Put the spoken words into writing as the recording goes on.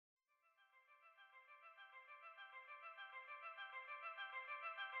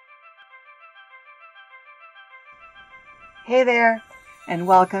Hey there, and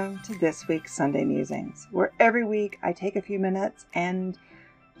welcome to this week's Sunday Musings, where every week I take a few minutes and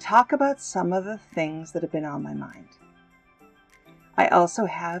talk about some of the things that have been on my mind. I also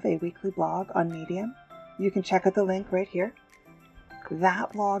have a weekly blog on Medium. You can check out the link right here.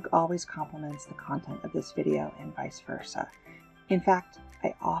 That blog always complements the content of this video and vice versa. In fact,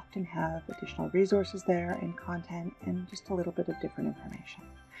 I often have additional resources there and content and just a little bit of different information.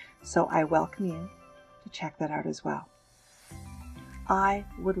 So I welcome you to check that out as well. I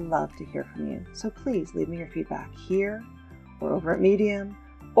would love to hear from you, so please leave me your feedback here or over at Medium,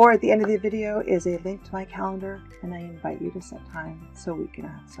 or at the end of the video is a link to my calendar, and I invite you to set time so we can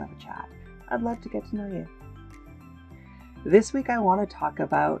also have a chat. I'd love to get to know you. This week I want to talk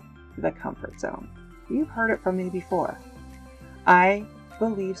about the comfort zone. You've heard it from me before. I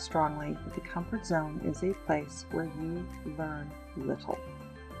believe strongly that the comfort zone is a place where you learn little.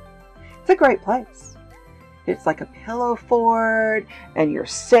 It's a great place. It's like a pillow fort, and you're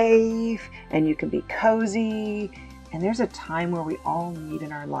safe, and you can be cozy. And there's a time where we all need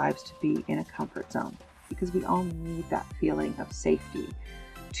in our lives to be in a comfort zone, because we all need that feeling of safety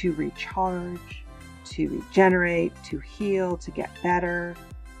to recharge, to regenerate, to heal, to get better.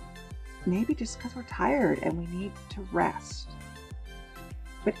 Maybe just because we're tired and we need to rest.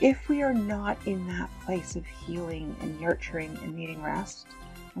 But if we are not in that place of healing and nurturing and needing rest,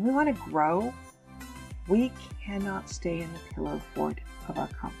 and we want to grow, we cannot stay in the pillow fort of our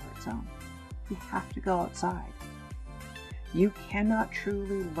comfort zone. We have to go outside. You cannot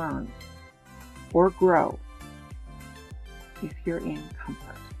truly learn or grow if you're in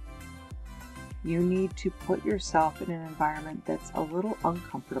comfort. You need to put yourself in an environment that's a little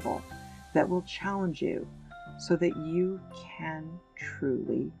uncomfortable, that will challenge you so that you can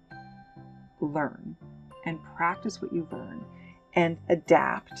truly learn and practice what you learn and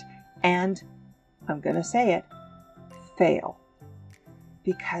adapt and, I'm going to say it, fail.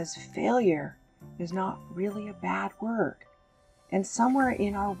 Because failure is not really a bad word. And somewhere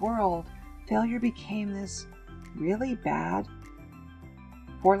in our world, failure became this really bad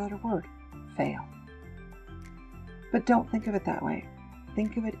four-letter word, fail. But don't think of it that way.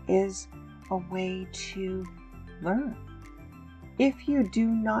 Think of it as a way to learn. If you do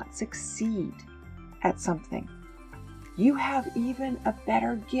not succeed at something, you have even a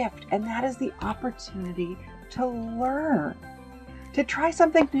better gift, and that is the opportunity to learn, to try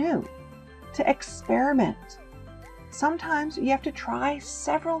something new, to experiment. Sometimes you have to try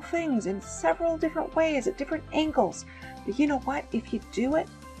several things in several different ways at different angles. But you know what? If you do it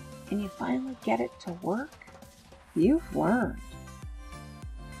and you finally get it to work, you've learned.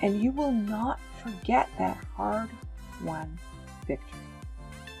 And you will not forget that hard-won victory.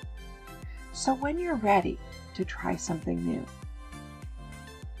 So when you're ready to try something new,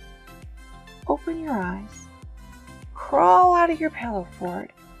 open your eyes, crawl out of your pillow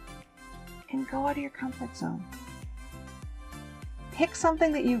fort, and go out of your comfort zone. Pick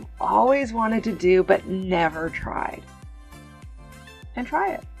something that you've always wanted to do but never tried, and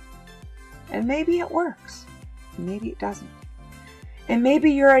try it. And maybe it works, maybe it doesn't. And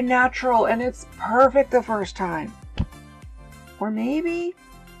maybe you're a natural and it's perfect the first time. Or maybe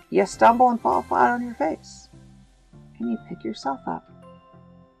you stumble and fall flat on your face, and you pick yourself up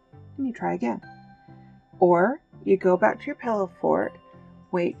and you try again. Or you go back to your pillow fort,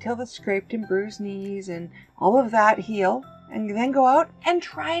 wait till the scraped and bruised knees and all of that heal, and then go out and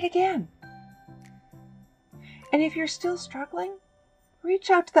try it again. And if you're still struggling,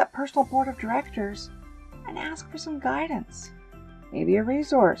 reach out to that personal board of directors and ask for some guidance, maybe a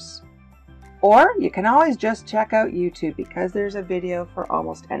resource. Or you can always just check out YouTube, because there's a video for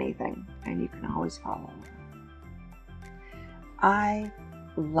almost anything, and you can always follow along. I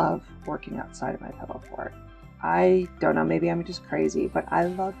love working outside of my pillow fort. I don't know, maybe I'm just crazy, but I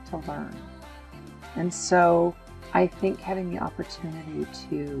love to learn. And so I think having the opportunity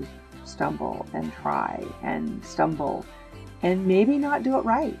to stumble and try and stumble and maybe not do it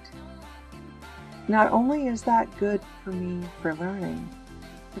right, not only is that good for me for learning,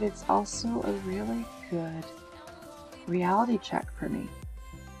 but it's also a really good reality check for me.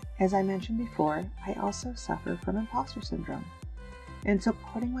 As I mentioned before, I also suffer from imposter syndrome. And so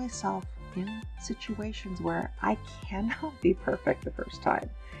putting myself in situations where I cannot be perfect the first time,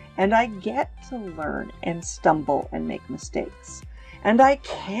 and I get to learn and stumble and make mistakes, and I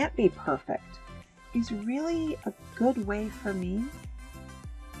can't be perfect, is really a good way for me,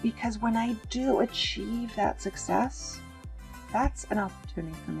 because when I do achieve that success, that's an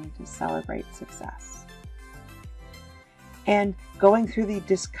opportunity for me to celebrate success. And going through the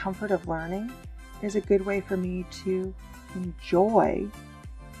discomfort of learning is a good way for me to enjoy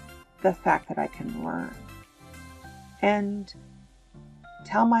the fact that I can learn and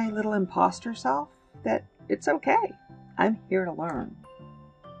tell my little imposter self that it's okay. I'm here to learn.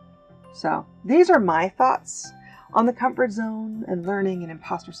 So these are my thoughts on the comfort zone and learning and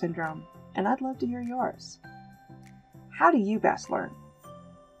imposter syndrome, and I'd love to hear yours. How do you best learn?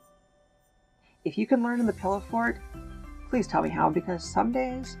 If you can learn in the pillow fort, please tell me how, because some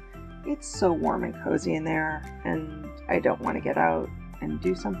days it's so warm and cozy in there and I don't want to get out and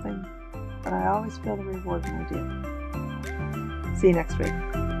do something, but I always feel the reward when I do. See you next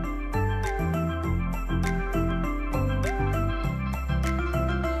week.